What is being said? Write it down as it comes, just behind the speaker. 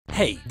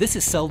Hey, this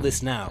is Sell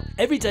This Now.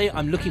 Every day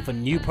I'm looking for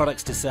new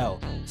products to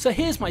sell. So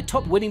here's my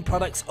top winning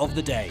products of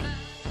the day.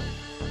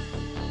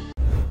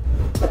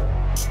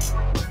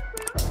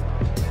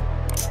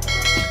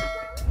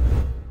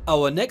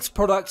 Our next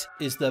product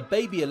is the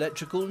Baby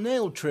Electrical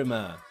Nail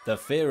Trimmer. The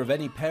fear of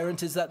any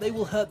parent is that they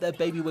will hurt their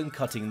baby when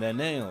cutting their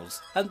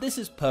nails, and this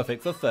is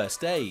perfect for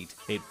first aid.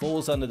 It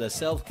falls under the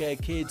self-care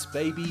kids,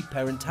 baby,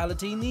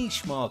 parentality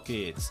niche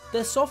markets.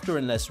 They're softer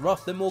and less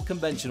rough than more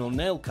conventional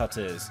nail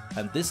cutters,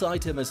 and this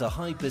item has a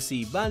high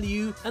perceived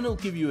value and will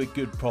give you a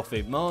good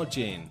profit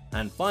margin.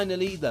 And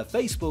finally, the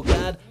Facebook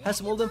ad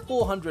has more than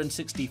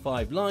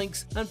 465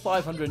 likes and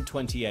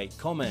 528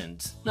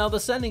 comments. Now the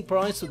selling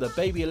price of the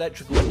Baby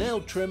Electrical Nail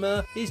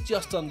Trimmer is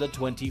just under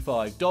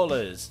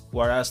 $25,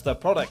 whereas the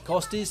product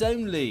cost is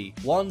only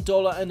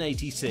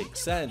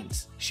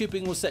 $1.86.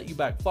 Shipping will set you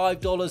back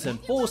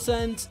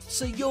 $5.04,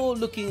 so you're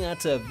looking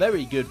at a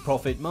very good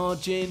profit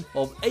margin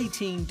of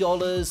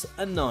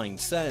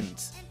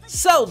 $18.09.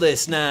 Sell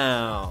this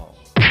now!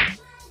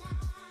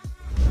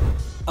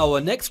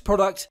 Our next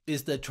product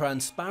is the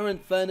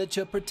Transparent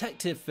Furniture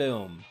Protective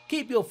Film.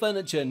 Keep your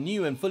furniture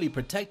new and fully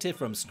protected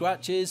from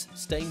scratches,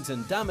 stains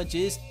and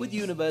damages with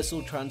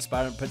universal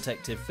transparent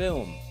protective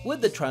film. With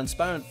the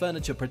Transparent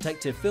Furniture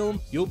Protective Film,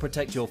 you'll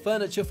protect your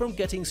furniture from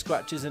getting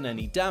scratches and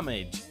any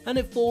damage, and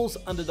it falls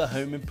under the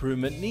home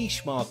improvement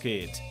niche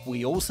market.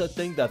 We also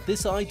think that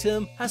this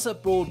item has a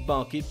broad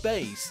market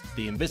base.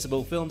 The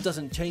invisible film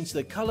doesn't change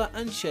the color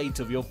and shades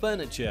of your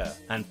furniture.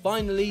 And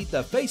finally,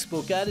 the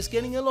Facebook ad is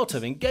getting a lot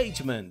of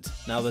engagement.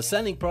 Now the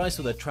selling price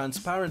for the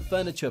Transparent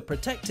Furniture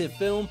Protective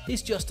Film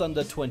is just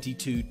under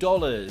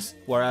 $22,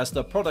 whereas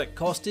the product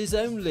cost is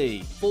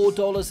only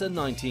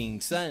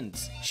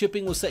 $4.19.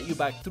 Shipping will set you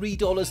back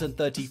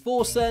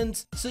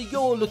 $3.34, so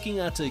you're looking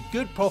at a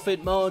good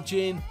profit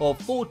margin of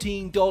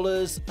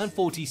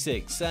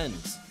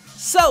 $14.46.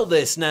 Sell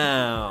this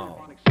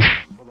now!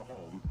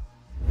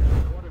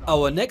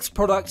 Our next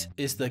product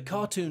is the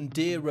Cartoon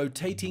Deer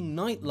Rotating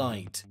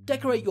Nightlight.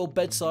 Decorate your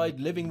bedside,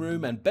 living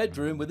room and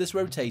bedroom with this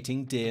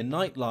rotating deer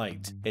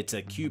nightlight. It's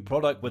a cute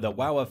product with a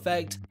wow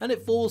effect, and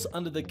it falls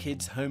under the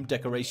kids home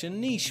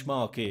decoration niche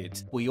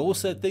market. We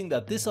also think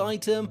that this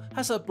item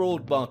has a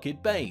broad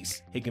market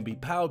base. It can be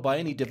powered by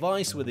any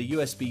device with a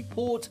USB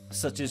port,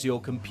 such as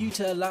your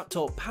computer,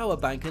 laptop, power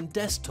bank and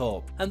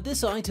desktop. And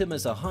this item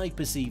has a high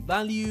perceived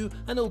value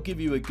and it'll give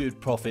you a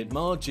good profit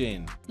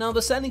margin. Now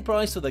the selling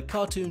price for the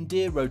Cartoon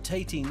Deer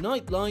Rotating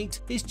Nightlight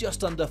is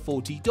just under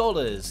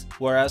 $40,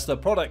 whereas the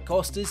product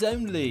cost is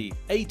only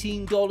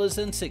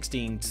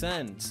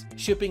 $18.16.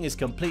 Shipping is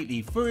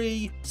completely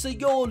free, so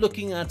you're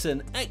looking at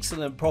an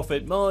excellent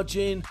profit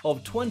margin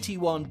of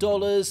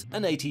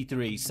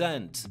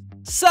 $21.83.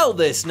 Sell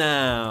this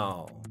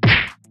now!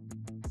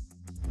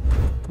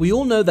 We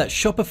all know that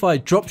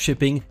Shopify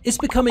Dropshipping is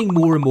becoming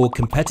more and more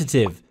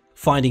competitive.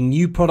 Finding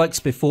new products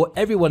before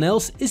everyone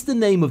else is the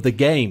name of the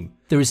game.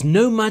 There is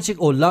no magic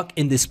or luck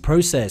in this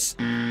process.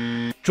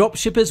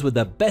 Dropshippers with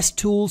the best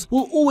tools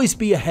will always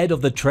be ahead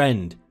of the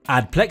trend.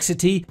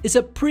 Adplexity is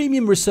a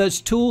premium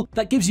research tool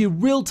that gives you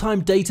real-time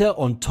data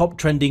on top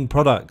trending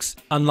products.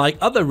 Unlike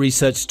other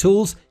research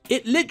tools,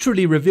 it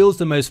literally reveals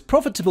the most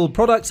profitable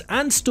products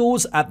and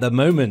stores at the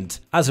moment.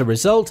 As a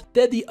result,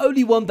 they're the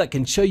only one that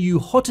can show you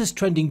hottest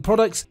trending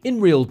products in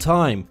real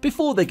time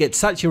before they get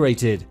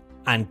saturated.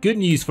 And good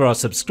news for our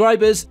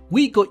subscribers,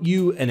 we got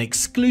you an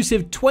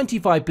exclusive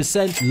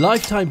 25%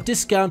 lifetime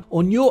discount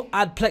on your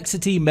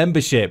Adplexity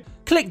membership.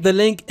 Click the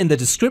link in the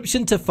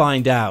description to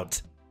find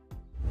out.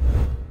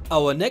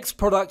 Our next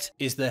product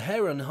is the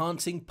Hair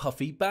Enhancing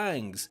Puffy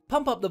Bangs.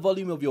 Pump up the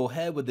volume of your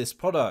hair with this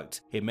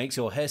product. It makes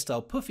your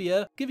hairstyle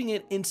puffier, giving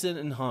it instant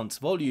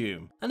enhanced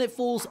volume, and it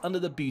falls under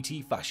the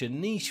beauty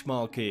fashion niche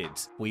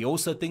market. We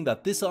also think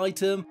that this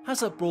item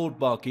has a broad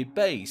market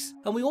base,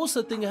 and we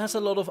also think it has a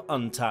lot of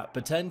untapped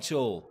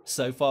potential.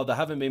 So far there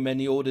haven't been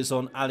many orders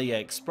on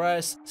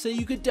AliExpress, so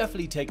you could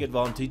definitely take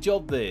advantage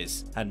of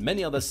this, and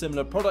many other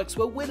similar products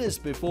were winners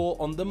before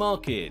on the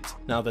market.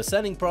 Now the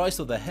selling price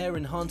of the Hair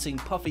Enhancing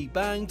Puffy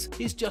Bangs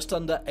is just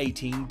under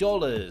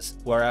 $18,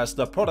 whereas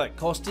the product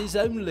cost is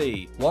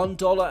only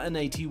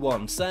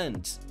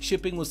 $1.81.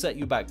 Shipping will set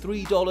you back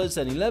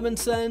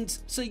 $3.11,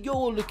 so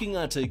you're looking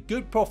at a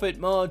good profit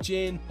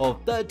margin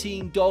of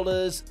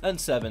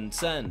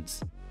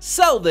 $13.07.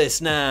 Sell this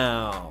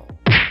now!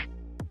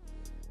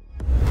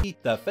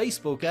 The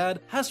Facebook ad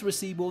has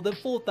received more than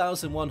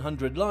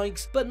 4,100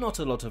 likes but not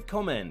a lot of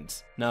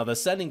comments. Now the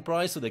selling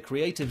price of the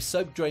Creative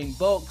Soap Drain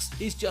Box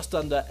is just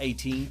under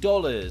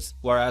 $18,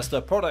 whereas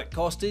the product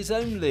cost is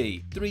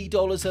only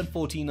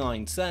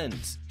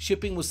 $3.49.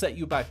 Shipping will set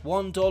you back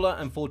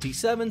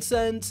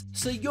 $1.47,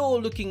 so you're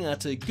looking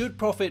at a good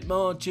profit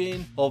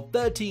margin of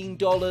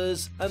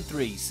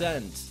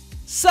 $13.03.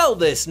 Sell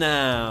this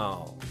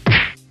now!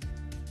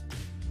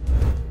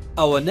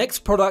 Our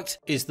next product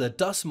is the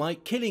Dust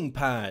Mite Killing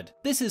Pad.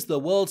 This is the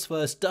world's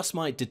first dust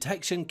mite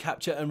detection,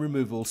 capture and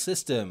removal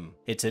system.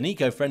 It's an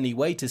eco-friendly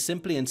way to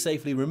simply and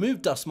safely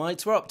remove dust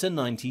mites for up to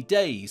 90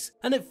 days,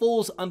 and it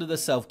falls under the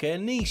self-care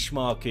niche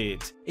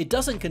market. It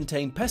doesn't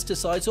contain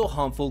pesticides or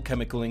harmful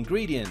chemical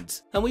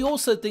ingredients, and we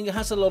also think it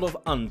has a lot of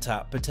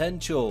untapped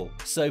potential.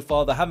 So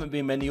far there haven't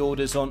been many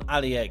orders on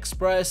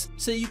AliExpress,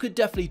 so you could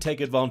definitely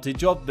take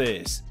advantage of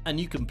this. And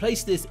you can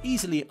place this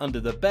easily under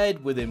the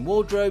bed, within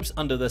wardrobes,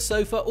 under the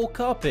sofa or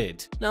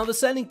carpet. Now the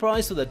selling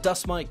price for the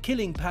Dust Mite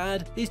Killing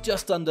Pad is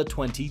just under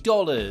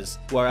 $20,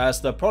 whereas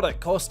the product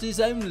cost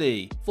is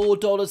only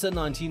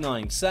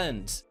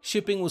 $4.99.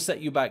 Shipping will set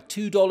you back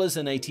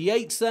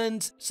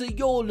 $2.88, so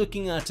you're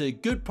looking at a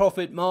good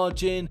profit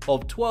margin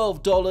of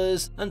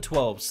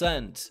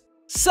 $12.12.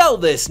 Sell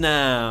this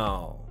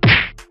now!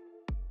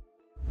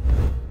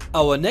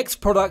 Our next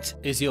product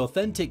is the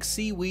authentic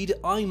seaweed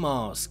eye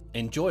mask.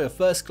 Enjoy a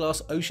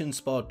first-class ocean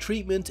spa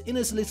treatment in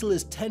as little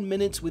as 10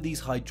 minutes with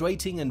these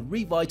hydrating and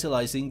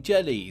revitalizing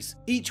jellies.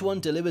 Each one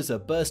delivers a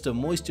burst of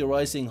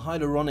moisturizing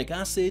hyaluronic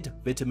acid,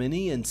 vitamin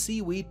E and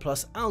seaweed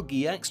plus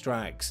algae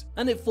extracts,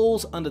 and it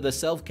falls under the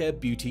self-care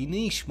beauty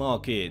niche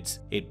market.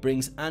 It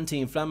brings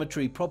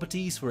anti-inflammatory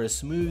properties for a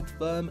smooth,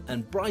 firm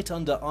and bright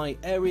under-eye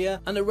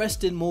area and a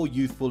rested, more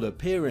youthful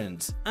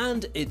appearance,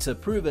 and it's a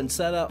proven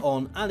seller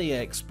on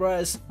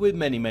AliExpress with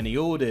many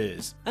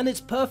orders, and it's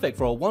perfect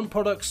for a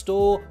one-product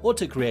store or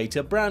to create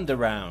a brand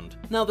around.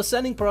 Now the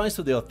selling price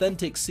for the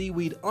authentic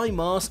seaweed eye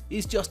mask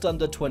is just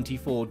under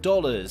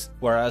 $24,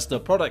 whereas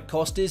the product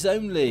cost is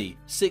only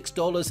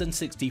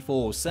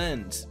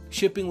 $6.64.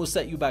 Shipping will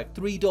set you back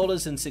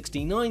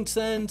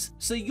 $3.69,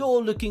 so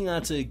you're looking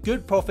at a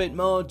good profit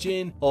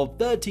margin of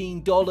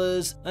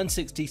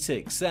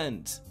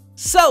 $13.66.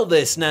 Sell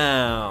this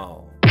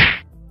now!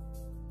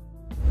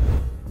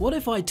 What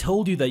if I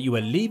told you that you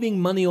were leaving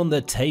money on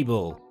the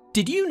table?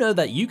 Did you know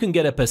that you can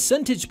get a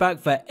percentage back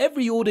for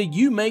every order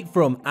you make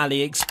from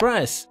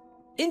AliExpress?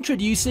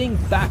 Introducing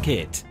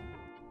Backit.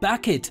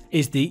 Backit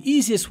is the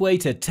easiest way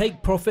to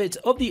take profit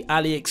of the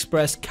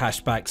AliExpress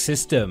cashback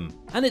system,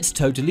 and it's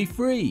totally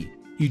free.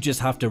 You just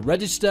have to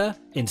register,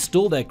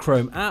 install their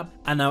Chrome app,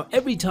 and now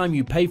every time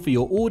you pay for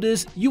your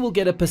orders, you will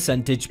get a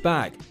percentage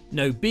back.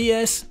 No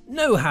BS,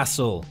 no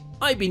hassle.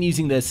 I've been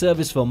using their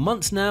service for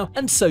months now,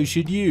 and so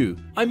should you.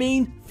 I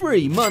mean,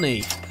 free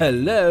money.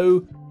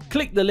 Hello?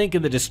 Click the link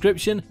in the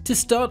description to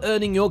start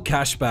earning your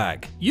cash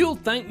back. You'll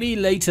thank me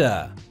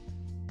later.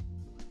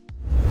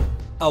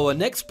 Our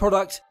next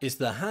product is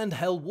the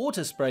handheld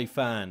water spray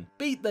fan.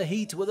 Beat the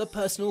heat with a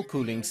personal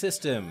cooling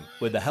system.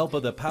 With the help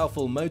of the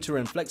powerful motor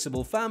and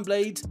flexible fan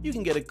blades, you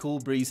can get a cool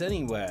breeze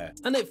anywhere,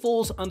 and it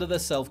falls under the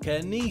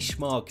self-care niche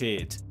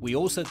market. We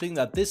also think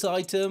that this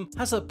item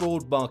has a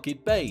broad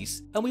market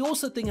base, and we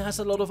also think it has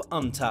a lot of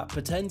untapped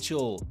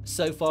potential.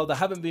 So far there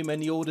haven't been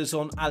many orders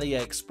on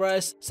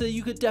AliExpress, so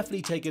you could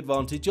definitely take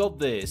advantage of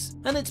this,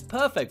 and it's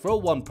perfect for a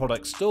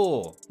one-product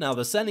store. Now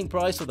the selling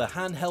price for the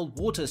handheld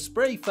water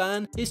spray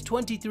fan is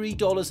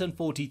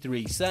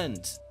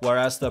 $23.43,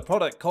 whereas the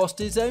product cost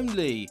is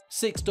only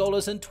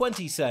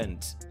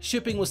 $6.20.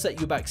 Shipping will set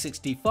you back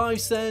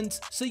 65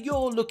 cents, so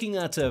you're looking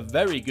at a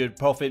very good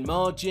profit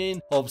margin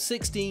of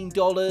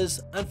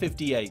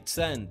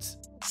 $16.58.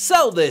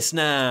 Sell this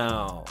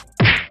now!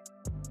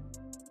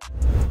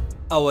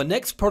 Our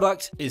next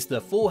product is the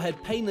Forehead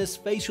Painless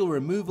Facial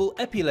Removal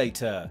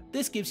Epilator.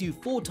 This gives you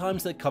 4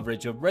 times the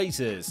coverage of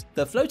razors.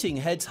 The floating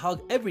heads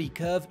hug every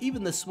curve,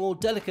 even the small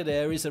delicate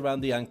areas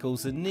around the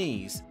ankles and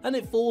knees, and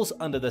it falls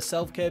under the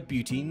self-care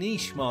beauty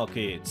niche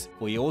market.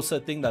 We also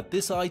think that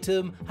this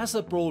item has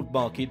a broad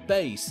market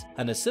base,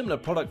 and a similar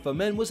product for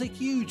men was a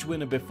huge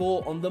winner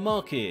before on the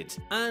market,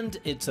 and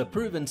it's a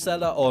proven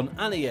seller on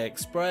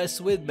AliExpress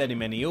with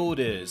many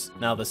orders.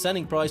 Now the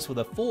selling price for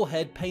the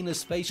Forehead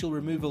Painless Facial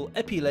Removal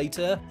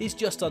Epilator is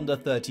just under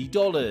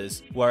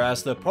 $30,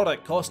 whereas the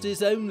product cost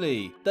is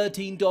only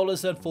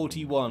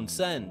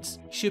 $13.41.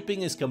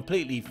 Shipping is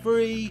completely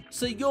free,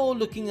 so you're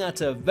looking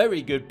at a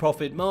very good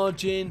profit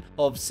margin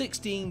of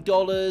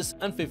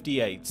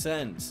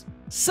 $16.58.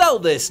 Sell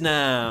this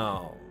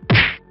now!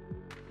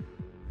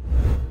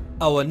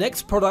 Our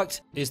next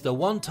product is the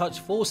One Touch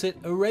Faucet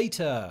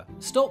Aerator.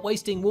 Stop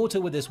wasting water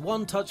with this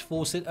One Touch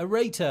Faucet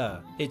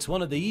Aerator. It's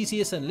one of the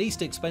easiest and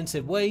least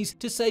expensive ways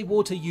to save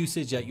water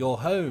usage at your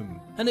home,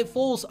 and it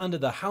falls under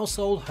the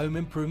household home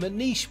improvement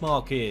niche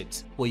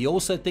market. We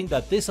also think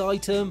that this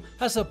item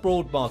has a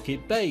broad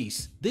market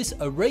base. This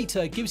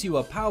aerator gives you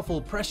a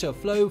powerful pressure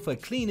flow for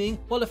cleaning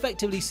while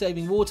effectively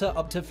saving water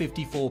up to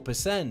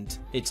 54%.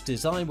 It's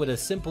designed with a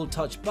simple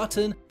touch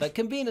button that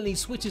conveniently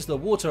switches the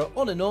water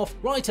on and off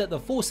right at the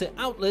faucet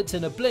outlet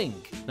in a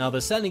blink. Now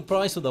the selling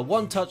price of the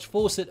One Touch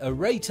Faucet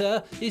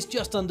Aerator is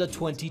just under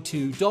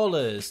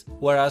 $22,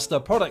 whereas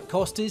the product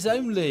cost is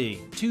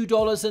only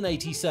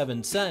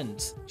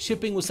 $2.87.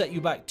 Shipping will set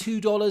you back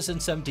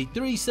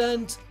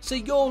 $2.73, so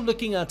you're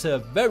looking at a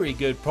very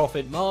good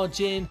profit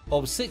margin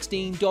of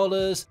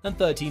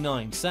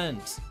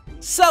 $16.39.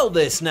 Sell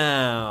this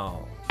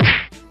now!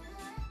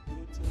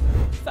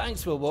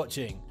 Thanks for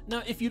watching.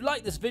 Now, if you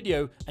like this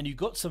video and you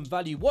got some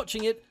value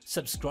watching it,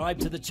 subscribe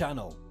to the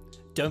channel.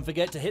 Don't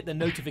forget to hit the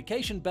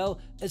notification bell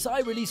as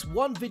I release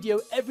one video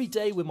every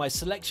day with my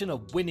selection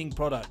of winning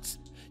products.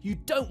 You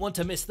don't want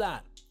to miss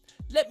that.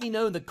 Let me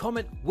know in the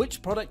comment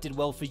which product did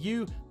well for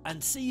you,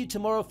 and see you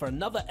tomorrow for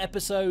another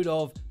episode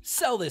of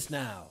Sell This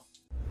Now.